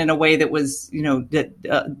spoken in a way that was,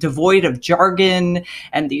 devoid of jargon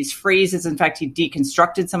and these phrases. In fact, he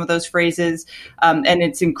deconstructed some of those phrases. And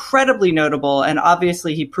it's incredibly notable. And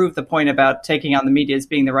obviously, he proved the point about taking on the media as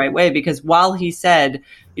being the right way, because while he said,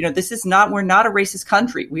 we're not a racist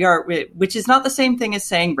country. We are, which is not the same thing as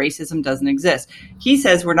saying racism doesn't exist. He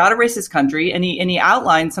says we're not a racist country, and he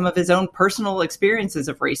outlined some of his own personal experiences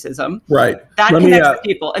of racism. Right. That connects with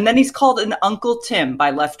people. And then he's called an Uncle Tim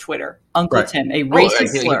by left Twitter. Uncle Tim, a racist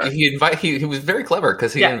slur. He was very clever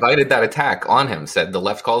because he invited that attack on him. Said the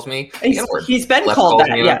left calls me N-word. He's been left called calls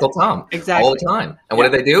that. Me Uncle Tom exactly all the time. And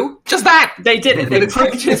what did they do? Just that. They did it. They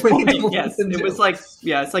proved his point. Yes, it was like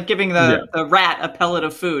it's like giving the rat a pellet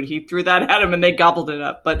of food. He threw that at him and they gobbled it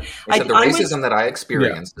up. But the racism that I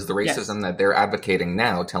experienced is the racism that they're advocating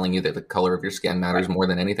now, telling you that the color of your skin matters more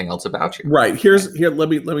than anything else about you. Right. Here. Let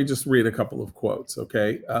me just read a couple of quotes.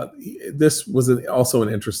 Okay. This was also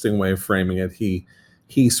an interesting way of framing it.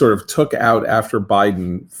 He sort of took out after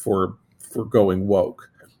Biden for going woke.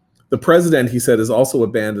 The president, he said, is also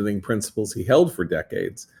abandoning principles he held for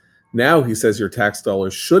decades. Now he says your tax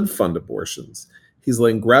dollars should fund abortions. He's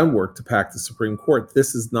laying groundwork to pack the Supreme Court.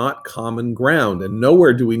 This is not common ground, and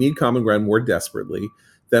nowhere do we need common ground more desperately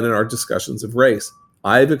than in our discussions of race.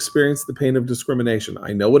 I've experienced the pain of discrimination.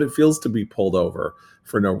 I know what it feels to be pulled over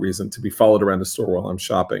for no reason, to be followed around a store while I'm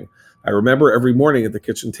shopping. I remember every morning at the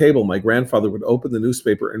kitchen table, my grandfather would open the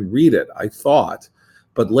newspaper and read it, I thought.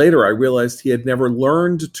 But later I realized he had never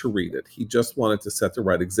learned to read it. He just wanted to set the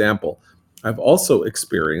right example. I've also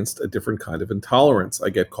experienced a different kind of intolerance. I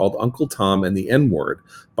get called Uncle Tom and the N-word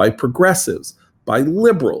by progressives, by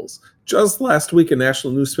liberals. Just last week, a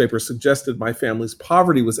national newspaper suggested my family's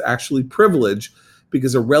poverty was actually privilege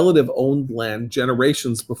because a relative owned land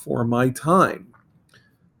generations before my time.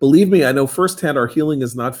 Believe me, I know firsthand our healing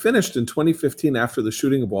is not finished. In 2015, after the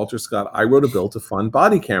shooting of Walter Scott, I wrote a bill to fund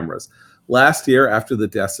body cameras. Last year, after the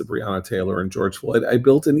deaths of Breonna Taylor and George Floyd, I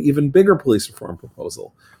built an even bigger police reform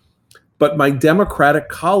proposal. But my Democratic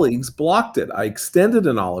colleagues blocked it. I extended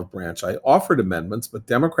an olive branch. I offered amendments, but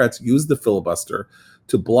Democrats used the filibuster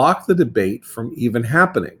to block the debate from even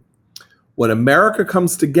happening. When America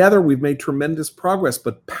comes together, we've made tremendous progress,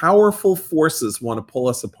 but powerful forces want to pull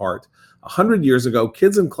us apart. 100 years ago,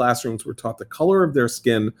 kids in classrooms were taught the color of their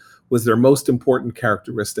skin was their most important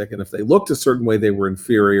characteristic, and if they looked a certain way, they were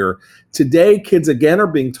inferior. Today, kids again are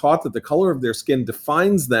being taught that the color of their skin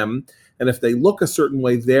defines them, and if they look a certain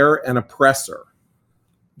way, they're an oppressor.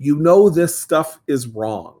 You know this stuff is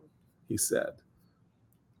wrong, he said.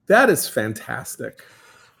 That is fantastic.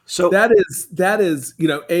 So that is,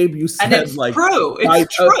 Abe, you said, and it's true.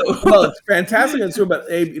 It's true. Well, it's fantastic. It's true. But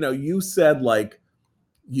Abe, you said Biden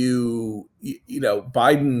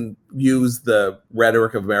used the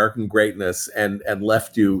rhetoric of American greatness and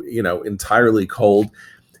left you, entirely cold.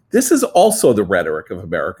 This is also the rhetoric of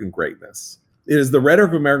American greatness. It is the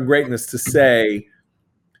rhetoric of American greatness to say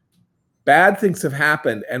bad things have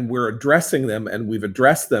happened and we're addressing them and we've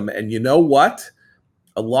addressed them. And you know what?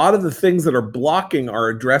 A lot of the things that are blocking our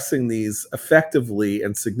addressing these effectively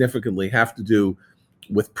and significantly have to do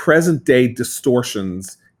with present day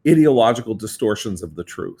distortions, ideological distortions of the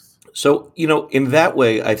truth. So, in that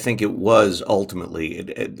way, I think it was ultimately,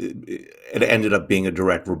 it ended up being a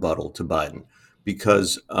direct rebuttal to Biden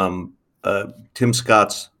because Tim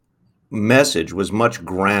Scott's message was much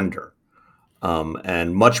grander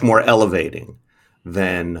and much more elevating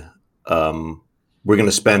than we're going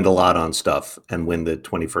to spend a lot on stuff and win the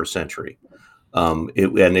 21st century.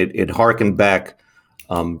 It harkened back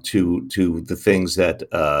to the things that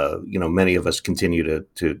many of us continue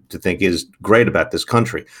to think is great about this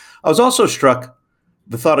country. I was also struck.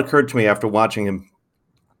 The thought occurred to me after watching him.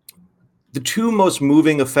 The two most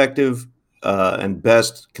moving, effective, and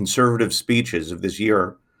best conservative speeches of this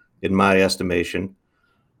year, in my estimation,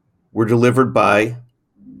 were delivered by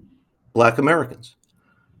Black Americans.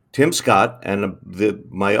 Tim Scott and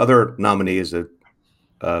my other nominee is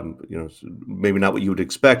maybe not what you would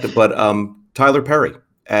expect, but Tyler Perry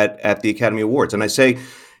at the Academy Awards. And I say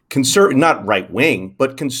not right wing,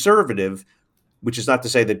 but conservative, which is not to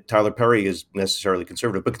say that Tyler Perry is necessarily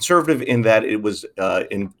conservative, but conservative in that it was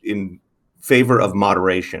in favor of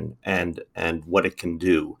moderation and what it can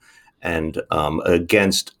do, and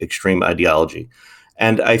against extreme ideology.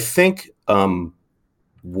 And I think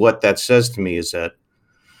what that says to me is that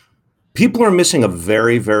people are missing a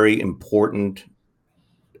very, very important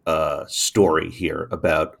story here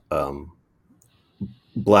about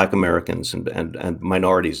Black Americans and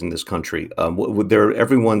minorities in this country.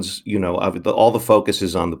 Everyone's, all the focus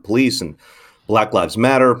is on the police and Black Lives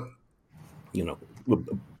Matter.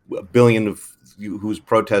 A billion of whose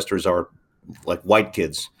protesters are like white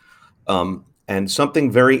kids, and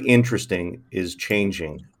something very interesting is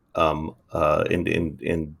changing in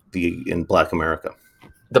Black America.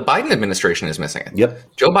 The Biden administration is missing it.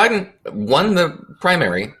 Yep. Joe Biden won the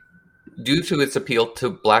primary due to its appeal to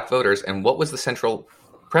Black voters. And what was the central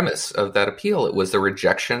premise of that appeal? It was the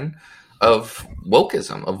rejection of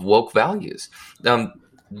wokeism, of woke values.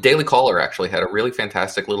 Daily Caller actually had a really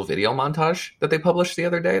fantastic little video montage that they published the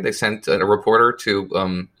other day. They sent a reporter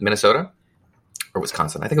to Minnesota or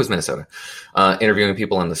Wisconsin, I think it was Minnesota, interviewing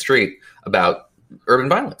people on the street about urban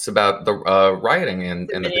violence, about the rioting and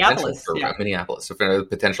the potential for Minneapolis, the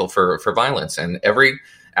potential for violence. And every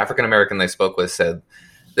African American they spoke with said,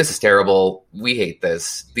 "This is terrible. We hate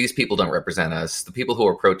this. These people don't represent us. The people who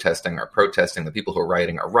are protesting are protesting. The people who are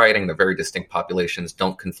rioting are rioting. They're very distinct populations.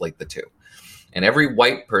 Don't conflate the two." And every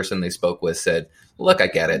white person they spoke with said, "Look, I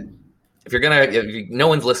get it. If no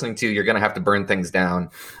one's listening to you, you're going to have to burn things down.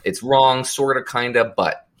 It's wrong, sort of, kind of,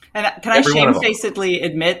 but." And can I shamefacedly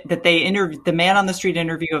admit that the man on the street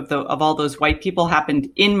interview of all those white people happened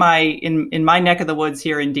in my neck of the woods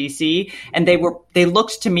here in DC, and they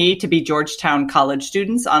looked to me to be Georgetown college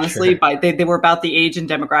students. Honestly, sure. They were about the age and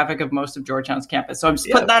demographic of most of Georgetown's campus. So I'm just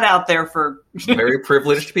putting that out there for very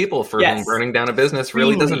privileged people for whom burning down a business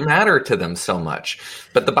really doesn't matter to them so much.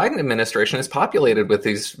 But the Biden administration is populated with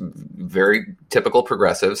these very typical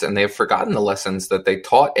progressives, and they've forgotten the lessons that they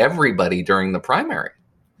taught everybody during the primary.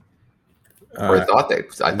 Or I thought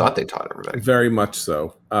they taught everybody. Very much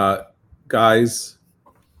so. Guys,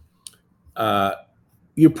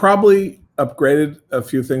 You probably upgraded a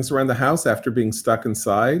few things around the house after being stuck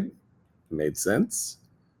inside. Made sense.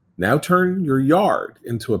 Now turn your yard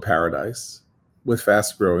into a paradise with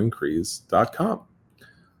fastgrowingtrees.com.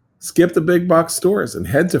 Skip the big box stores and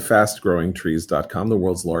head to fastgrowingtrees.com, the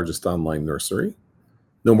world's largest online nursery.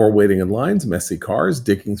 No more waiting in lines, messy cars,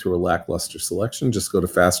 digging through a lackluster selection. Just go to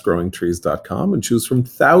fastgrowingtrees.com and choose from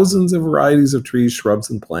thousands of varieties of trees,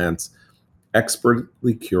 shrubs, and plants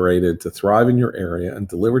expertly curated to thrive in your area and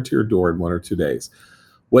delivered to your door in 1 or 2 days.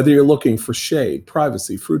 Whether you're looking for shade,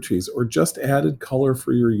 privacy, fruit trees, or just added color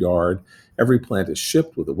for your yard, every plant is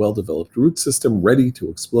shipped with a well-developed root system ready to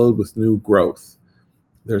explode with new growth.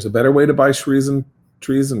 There's a better way to buy trees and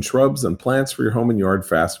shrubs and plants for your home and yard,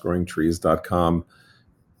 fastgrowingtrees.com.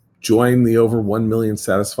 Join the over 1 million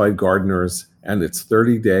satisfied gardeners, and its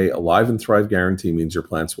 30-day Alive and Thrive guarantee means your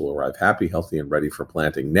plants will arrive happy, healthy, and ready for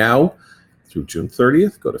planting. Now, through June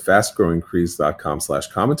 30th, go to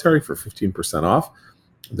fastgrowingtrees.com/commentary for 15% off.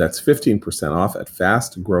 That's 15% off at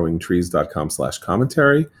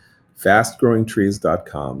fastgrowingtrees.com/commentary,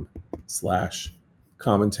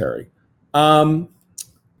 fastgrowingtrees.com/commentary. I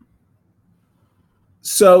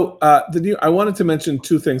wanted to mention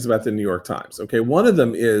two things about the New York Times. Okay, one of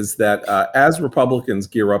them is that as Republicans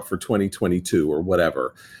gear up for 2022 or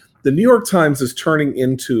whatever, the New York Times is turning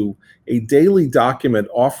into a daily document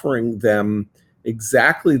offering them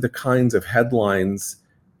exactly the kinds of headlines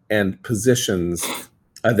and positions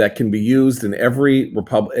that can be used in every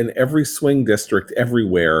swing district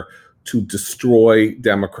everywhere to destroy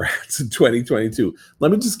Democrats in 2022.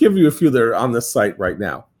 Let me just give you a few that are on the site right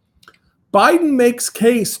now. Biden makes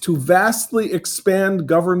case to vastly expand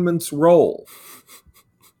government's role.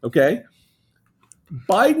 Okay?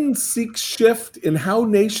 Biden seeks shift in how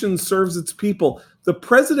nation serves its people. The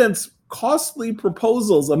president's costly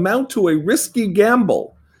proposals amount to a risky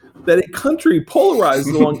gamble that a country polarized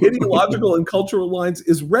along ideological and cultural lines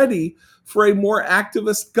is ready for a more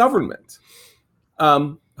activist government.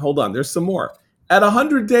 Hold on, there's some more. At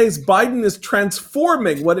 100 days, Biden is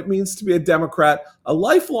transforming what it means to be a Democrat. A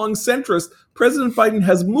lifelong centrist, President Biden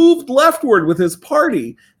has moved leftward with his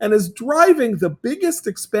party and is driving the biggest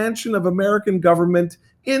expansion of American government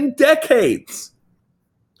in decades.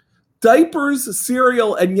 Diapers,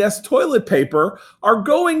 cereal, and yes, toilet paper are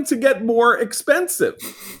going to get more expensive.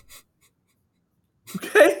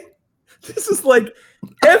 Okay? This is like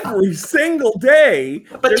every single day.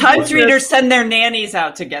 But Times readers send their nannies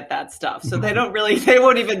out to get that stuff, so they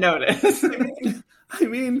won't even notice. I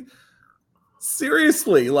mean,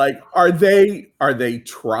 seriously, like, are they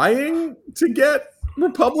trying to get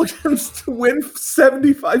Republicans to win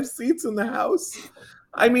 75 seats in the House?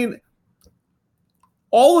 I mean,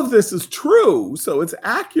 all of this is true, so it's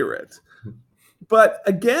accurate. But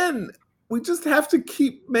again, we just have to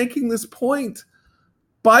keep making this point.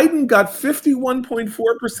 Biden got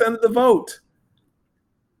 51.4% of the vote.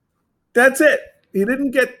 That's it. He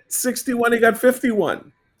didn't get 61, he got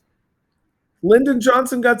 51. Lyndon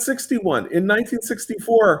Johnson got 61. In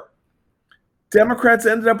 1964, Democrats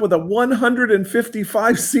ended up with a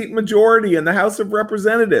 155-seat majority in the House of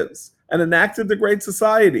Representatives and enacted the Great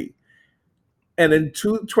Society. And in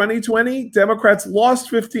 2020, Democrats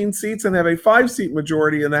lost 15 seats and have a 5-seat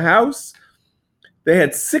majority in the House. They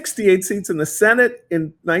had 68 seats in the Senate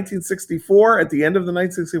in 1964. At the end of the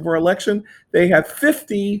 1964 election, they have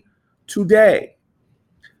 50 today.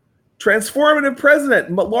 Transformative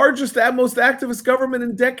president, largest and most activist government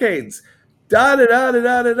in decades.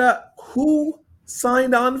 Who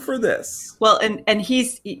signed on for this? Well, and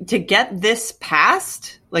he's to get this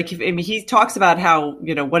passed. Like, he talks about how,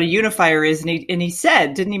 what a unifier is, and he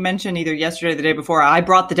said, didn't he mention either yesterday or the day before, I've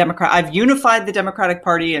unified the Democratic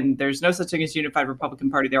Party, and there's no such thing as unified Republican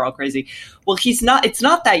Party. They're all crazy. Well, it's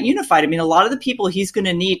not that unified. I mean, a lot of the people he's going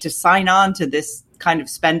to need to sign on to this kind of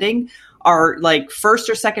spending are like first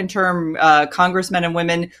or second term congressmen and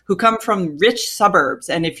women who come from rich suburbs.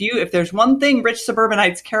 And if there's one thing rich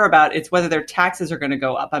suburbanites care about, it's whether their taxes are going to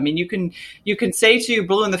go up. I mean, you can say to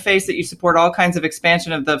blue in the face that you support all kinds of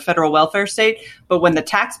expansion of the federal welfare state, but when the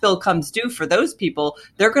tax bill comes due for those people,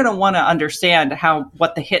 they're going to want to understand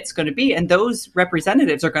what the hit's going to be, and those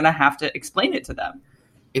representatives are going to have to explain it to them.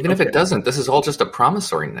 Even if it doesn't, this is all just a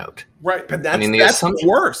promissory note. Right, but that's the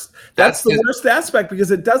worst. That's the worst aspect, because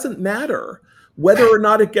it doesn't matter whether or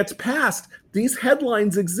not it gets passed. These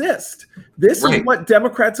headlines exist. This is what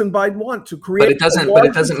Democrats and Biden want, to create. But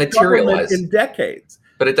it doesn't materialize in decades.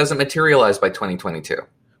 But it doesn't materialize by 2022.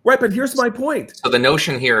 Right, but here's my point. So the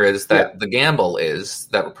notion here is that the gamble is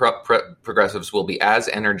that progressives will be as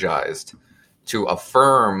energized to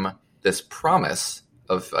affirm this promise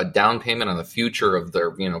of a down payment on the future of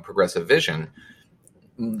their progressive vision,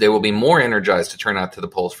 they will be more energized to turn out to the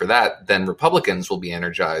polls for that than Republicans will be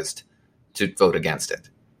energized to vote against it.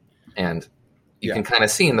 And you can kind of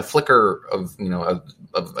see in the flicker of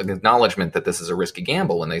of an acknowledgement that this is a risky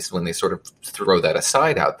gamble when they sort of throw that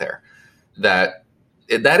aside out there, that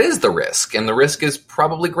is the risk, and the risk is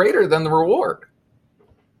probably greater than the reward.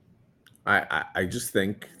 I just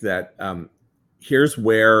think that here's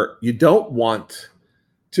where you don't want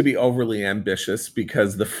to be overly ambitious,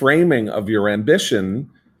 because the framing of your ambition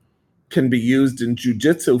can be used in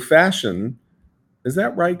jujitsu fashion. Is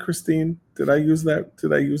that right, Christine? Did I use that?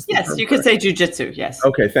 Yes, you could say jujitsu. Yes.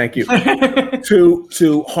 Okay, thank you.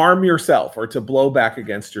 to harm yourself or to blow back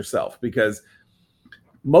against yourself, because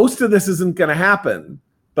most of this isn't going to happen,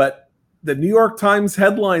 but the New York Times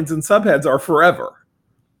headlines and subheads are forever.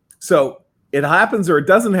 So it happens or it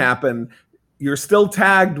doesn't happen, you're still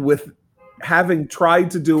tagged with having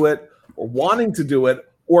tried to do it or wanting to do it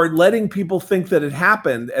or letting people think that it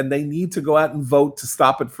happened, and they need to go out and vote to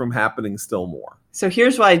stop it from happening still more. So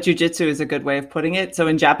here's why jujitsu is a good way of putting it. So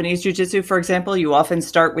in Japanese jujitsu, for example, you often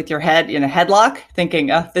start with your head in a headlock,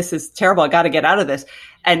 thinking, oh, this is terrible, I got to get out of this.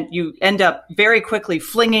 And you end up very quickly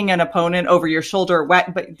flinging an opponent over your shoulder.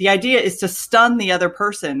 But the idea is to stun the other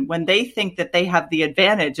person when they think that they have the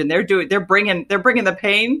advantage, and they're bringing the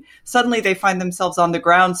pain. Suddenly they find themselves on the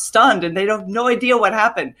ground stunned, and they have no idea what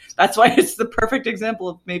happened. That's why it's the perfect example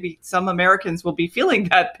of maybe some Americans will be feeling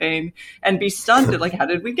that pain and be stunned. Like, how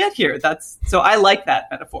did we get here? So I like that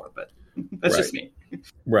metaphor, but that's just me.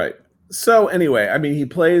 Right. So anyway, I mean,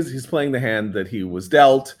 he's playing the hand that he was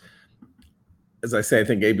dealt. As I say, I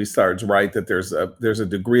think A.B. Stoddard's right that there's a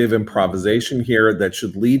degree of improvisation here that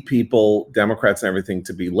should lead people, Democrats and everything,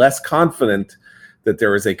 to be less confident that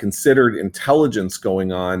there is a considered intelligence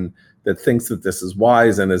going on that thinks that this is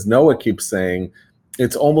wise. And as Noah keeps saying,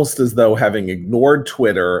 it's almost as though, having ignored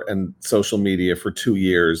Twitter and social media for 2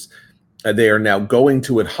 years, they are now going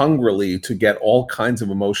to it hungrily to get all kinds of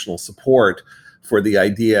emotional support for the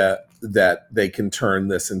idea that they can turn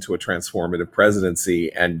this into a transformative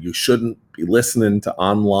presidency, and you shouldn't be listening to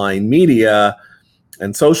online media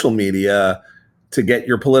and social media to get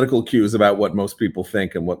your political cues about what most people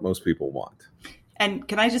think and what most people want. And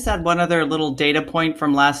can I just add one other little data point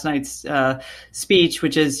from last night's speech,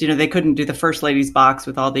 which is, they couldn't do the First Lady's box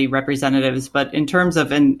with all the representatives, but in terms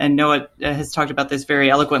of, and Noah has talked about this very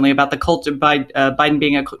eloquently, about the culture,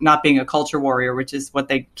 Biden not being a culture warrior, which is what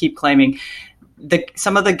they keep claiming.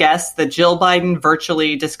 Some of the guests that Jill Biden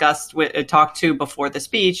virtually talked to before the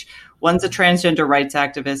speech, one's a transgender rights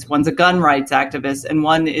activist, one's a gun rights activist, and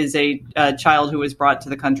one is a child who was brought to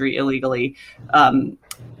the country illegally.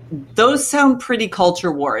 Those sound pretty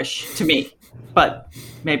culture warish to me, but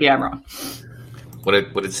maybe I'm wrong. What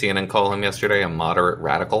did CNN call him yesterday? A moderate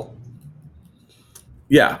radical?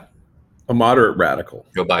 Yeah, a moderate radical.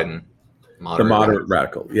 Joe Biden. The moderate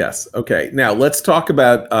radical. Yes. Okay. Now let's talk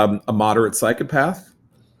about a moderate psychopath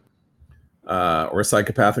or a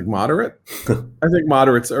psychopathic moderate. I think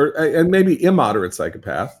moderates are, and maybe immoderate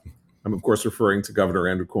psychopath. I'm, of course, referring to Governor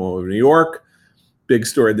Andrew Cuomo of New York. Big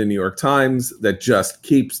story in the New York Times that just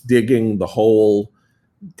keeps digging the hole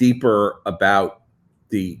deeper about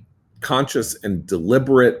the conscious and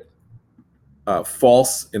deliberate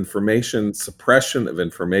false information, suppression of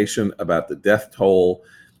information about the death toll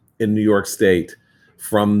in New York State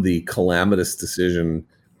from the calamitous decision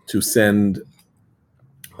to send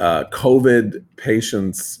COVID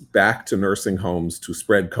patients back to nursing homes to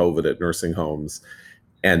spread COVID at nursing homes,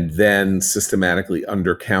 and then systematically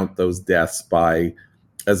undercount those deaths by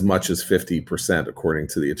as much as 50%, according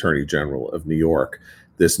to the Attorney General of New York.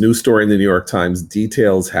 This new story in the New York Times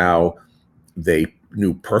details how they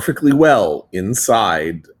knew perfectly well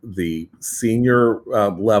inside the senior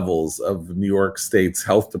levels of New York State's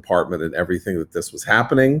health department and everything that this was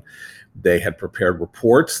happening. They had prepared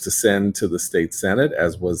reports to send to the state Senate,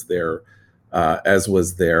 as was their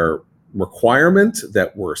requirement,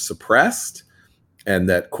 that were suppressed, and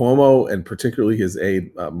that Cuomo and particularly his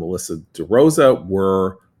aide Melissa DeRosa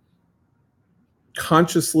were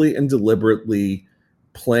consciously and deliberately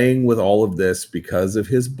playing with all of this because of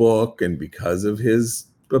his book and because of his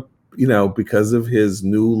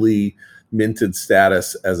newly minted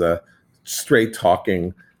status as a straight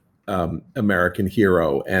talking American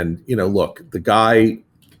hero. And, look, the guy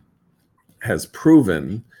has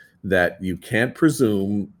proven that you can't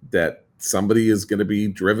presume that somebody is going to be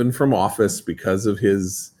driven from office because of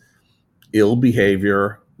his ill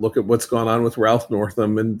behavior. Look at what's gone on with Ralph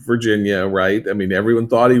Northam in Virginia, right? I mean, everyone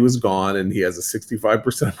thought he was gone, and he has a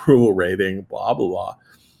 65% approval rating, blah, blah,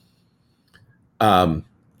 blah.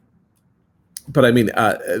 but I mean,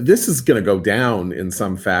 this is going to go down in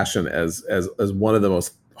some fashion as one of the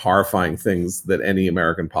most horrifying things that any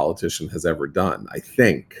American politician has ever done, I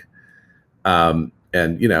think. And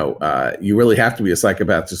you really have to be a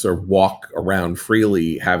psychopath to sort of walk around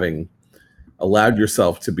freely, having allowed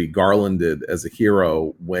yourself to be garlanded as a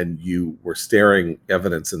hero when you were staring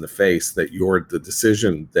evidence in the face that the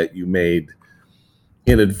decision that you made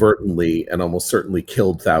inadvertently and almost certainly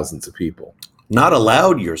killed thousands of people. Not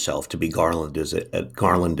allowed yourself to be garlanded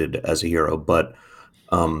as a hero, but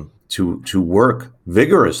to work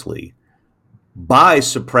vigorously by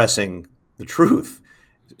suppressing the truth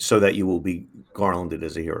so that you will be garlanded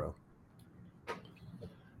as a hero.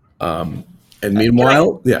 And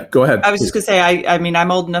meanwhile, go ahead. I was just going to say, I mean,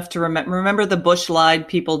 I'm old enough to remember the Bush lied,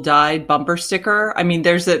 people died bumper sticker. I mean,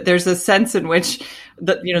 there's a sense in which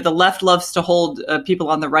the left loves to hold people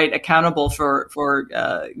on the right accountable for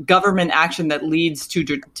government action that leads to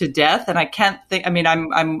death. And I can't think. I mean,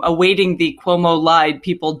 I'm awaiting the Cuomo lied,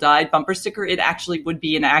 people died bumper sticker. It actually would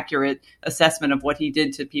be an accurate assessment of what he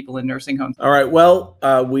did to people in nursing homes. All right. Well,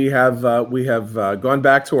 we have gone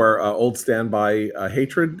back to our old standby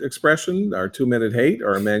hatred expression, our 2-minute hate,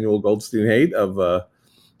 or Emmanuel Goldstein hate of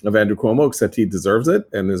Andrew Cuomo, except he deserves it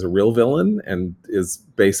and is a real villain and is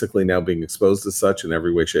basically now being exposed as such in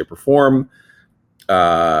every way, shape, or form.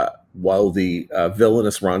 While the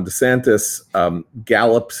villainous Ron DeSantis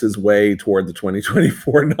gallops his way toward the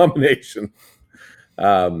 2024 nomination,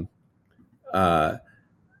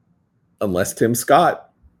 unless Tim Scott,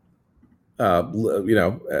 laps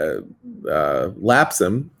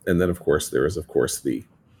him, and then of course there is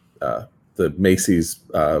the Macy's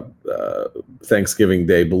Thanksgiving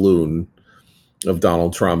Day balloon of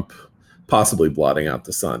Donald Trump possibly blotting out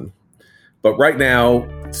the sun. But right now,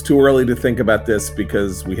 it's too early to think about this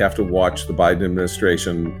because we have to watch the Biden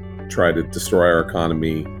administration try to destroy our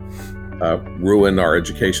economy, ruin our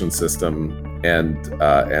education system, and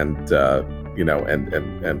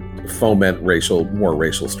foment more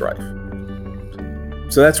racial strife.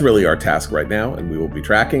 So that's really our task right now, and we will be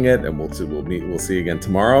tracking it, and we'll see you again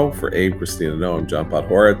tomorrow. For Abe, Christina, I'm John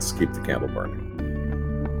Podhoretz. Keep the candle burning.